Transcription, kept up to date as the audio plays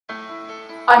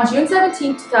On June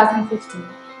 17, 2015,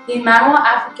 the Emmanuel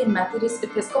African Methodist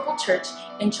Episcopal Church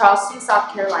in Charleston,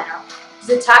 South Carolina, was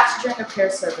attacked during a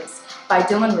prayer service by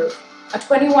Dylann Roof, a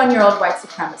 21-year-old white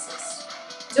supremacist.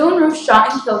 Dylann Roof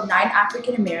shot and killed 9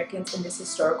 African Americans in this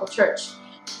historical church.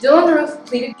 Dylann Roof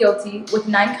pleaded guilty with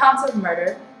 9 counts of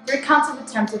murder, 3 counts of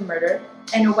attempted murder,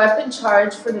 and a weapon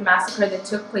charge for the massacre that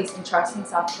took place in Charleston,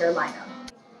 South Carolina.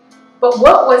 But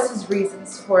what was his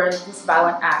reasons for this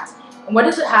violent act, and what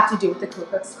does it have to do with the Ku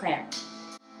Klux Klan?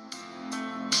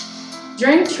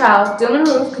 During trial, Dylann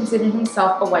Roof considered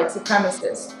himself a white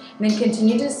supremacist, and then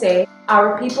continued to say,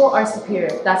 "Our people are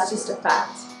superior, that's just a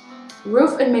fact."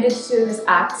 Roof admitted to his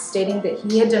acts, stating that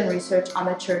he had done research on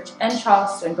the church and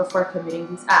Charleston before committing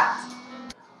these acts.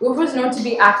 Roof was known to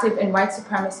be active in white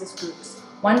supremacist groups,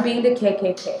 one being the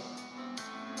KKK.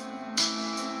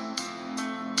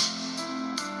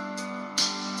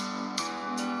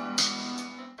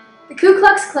 The Ku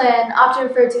Klux Klan, often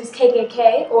referred to as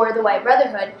KKK or the White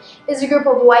Brotherhood, is a group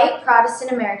of white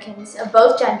Protestant Americans of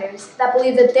both genders that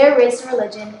believe that their race and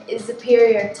religion is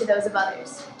superior to those of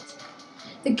others.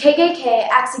 The KKK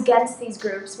acts against these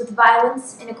groups with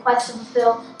violence in a quest to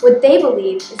fulfill what they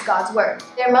believe is God's word.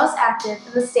 They are most active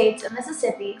in the states of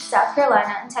Mississippi, South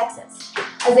Carolina, and Texas,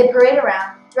 as they parade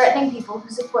around, threatening people who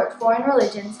support foreign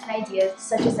religions and ideas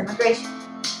such as immigration.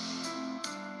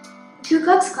 The Ku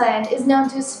Klux Klan is known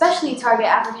to especially target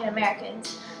African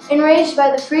Americans, enraged by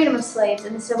the freedom of slaves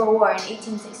in the Civil War in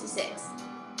 1866.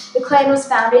 The Klan was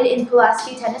founded in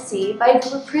Pulaski, Tennessee by a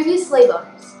group of previous slave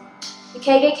owners. The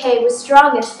KKK was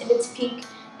strongest at its peak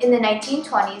in the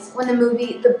 1920s when the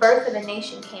movie The Birth of a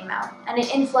Nation came out, and an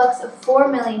influx of 4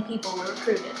 million people were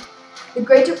recruited. The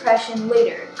Great Depression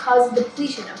later caused the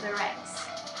depletion of their ranks.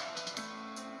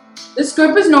 This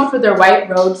group is known for their white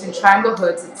robes and triangle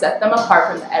hoods that set them apart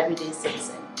from the everyday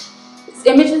citizen. This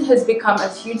image has become a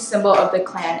huge symbol of the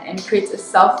Klan and creates a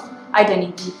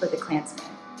self-identity for the Klansmen.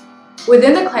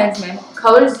 Within the Klansmen,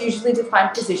 colors usually define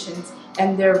positions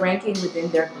and their ranking within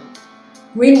their group.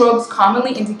 Green robes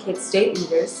commonly indicate state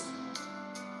leaders,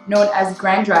 known as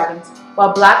Grand Dragons,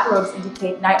 while black robes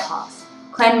indicate Nighthawks,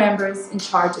 Klan members in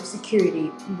charge of security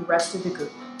in the rest of the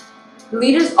group. The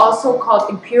leaders, also called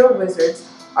Imperial Wizards,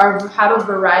 have a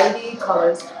variety of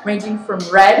colors ranging from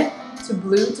red to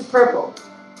blue to purple.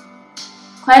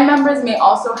 Klan members may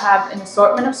also have an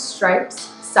assortment of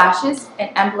stripes, sashes, and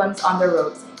emblems on their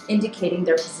robes, indicating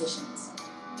their positions.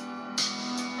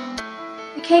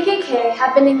 The KKK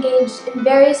have been engaged in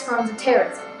various forms of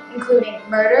terrorism, including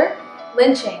murder,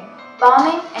 lynching,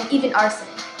 bombing, and even arson.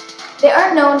 They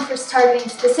aren't known for targeting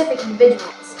specific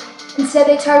individuals. Instead,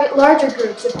 they target larger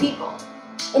groups of people.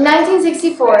 In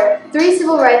 1964, 3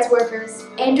 civil rights workers,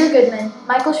 Andrew Goodman,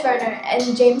 Michael Schwerner,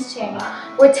 and James Chaney,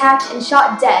 were attacked and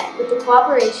shot dead with the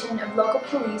cooperation of local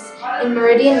police in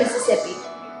Meridian, Mississippi.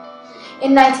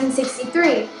 In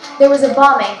 1963, there was a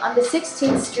bombing on the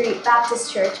 16th Street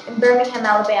Baptist Church in Birmingham,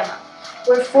 Alabama,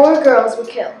 where 4 girls were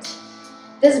killed.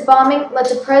 This bombing led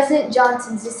to President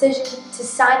Johnson's decision to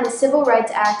sign the Civil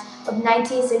Rights Act of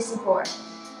 1964.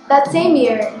 That same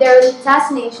year, there was an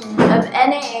assassination of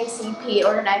NAACP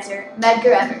organizer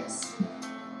Medgar Evers.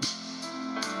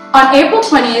 On April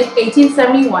 20,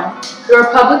 1871, the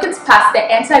Republicans passed the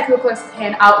Anti-Ku Klux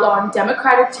Klan outlawing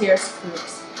Democratic terrorist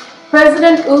groups.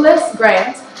 President Ulysses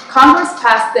Grant, Congress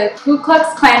passed the Ku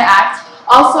Klux Klan Act,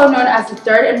 also known as the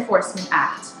Third Enforcement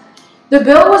Act. The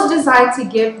bill was designed to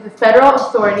give the federal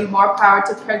authority more power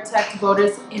to protect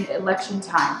voters in election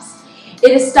times.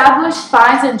 It established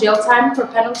fines and jail time for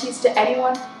penalties to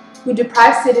anyone who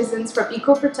deprives citizens from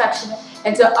equal protection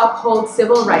and to uphold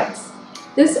civil rights.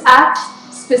 This act,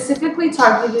 specifically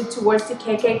targeted towards the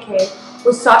KKK,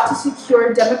 was sought to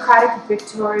secure Democratic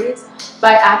victories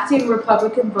by acting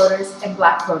Republican voters and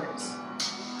black voters.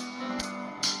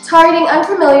 Targeting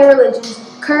unfamiliar religions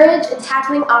with courage and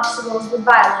tackling obstacles with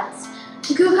violence,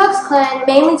 the Ku Klux Klan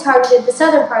mainly targeted the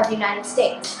southern part of the United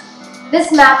States.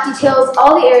 This map details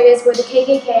all the areas where the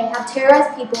KKK have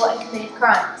terrorized people and committed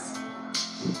crimes.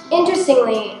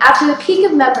 Interestingly, after the peak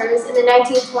of members in the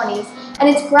 1920s and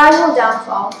its gradual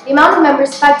downfall, the amount of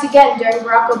members spiked again during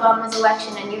Barack Obama's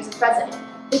election and years as president.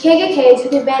 The KKK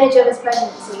took advantage of his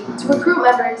presidency to recruit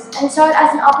members and saw it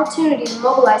as an opportunity to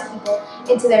mobilize people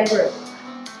into their group.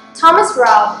 Thomas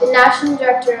Raub, the national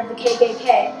director of the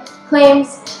KKK,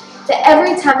 claims that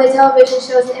every time the television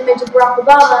shows an image of Barack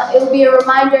Obama, it will be a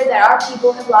reminder that our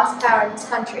people have lost power in this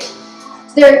country.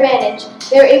 To their advantage,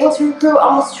 they were able to recruit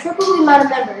almost triple the amount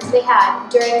of members they had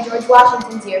during George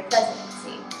Washington's year of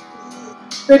presidency.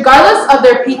 Regardless of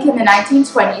their peak in the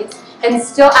 1920s and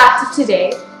still active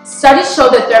today, studies show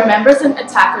that their members and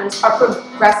attackers are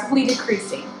progressively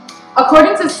decreasing.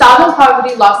 According to Southern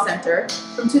Poverty Law Center,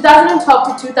 from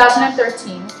 2012 to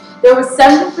 2013, there was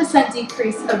 70%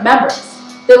 decrease of members,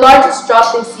 the largest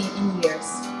drop they've seen in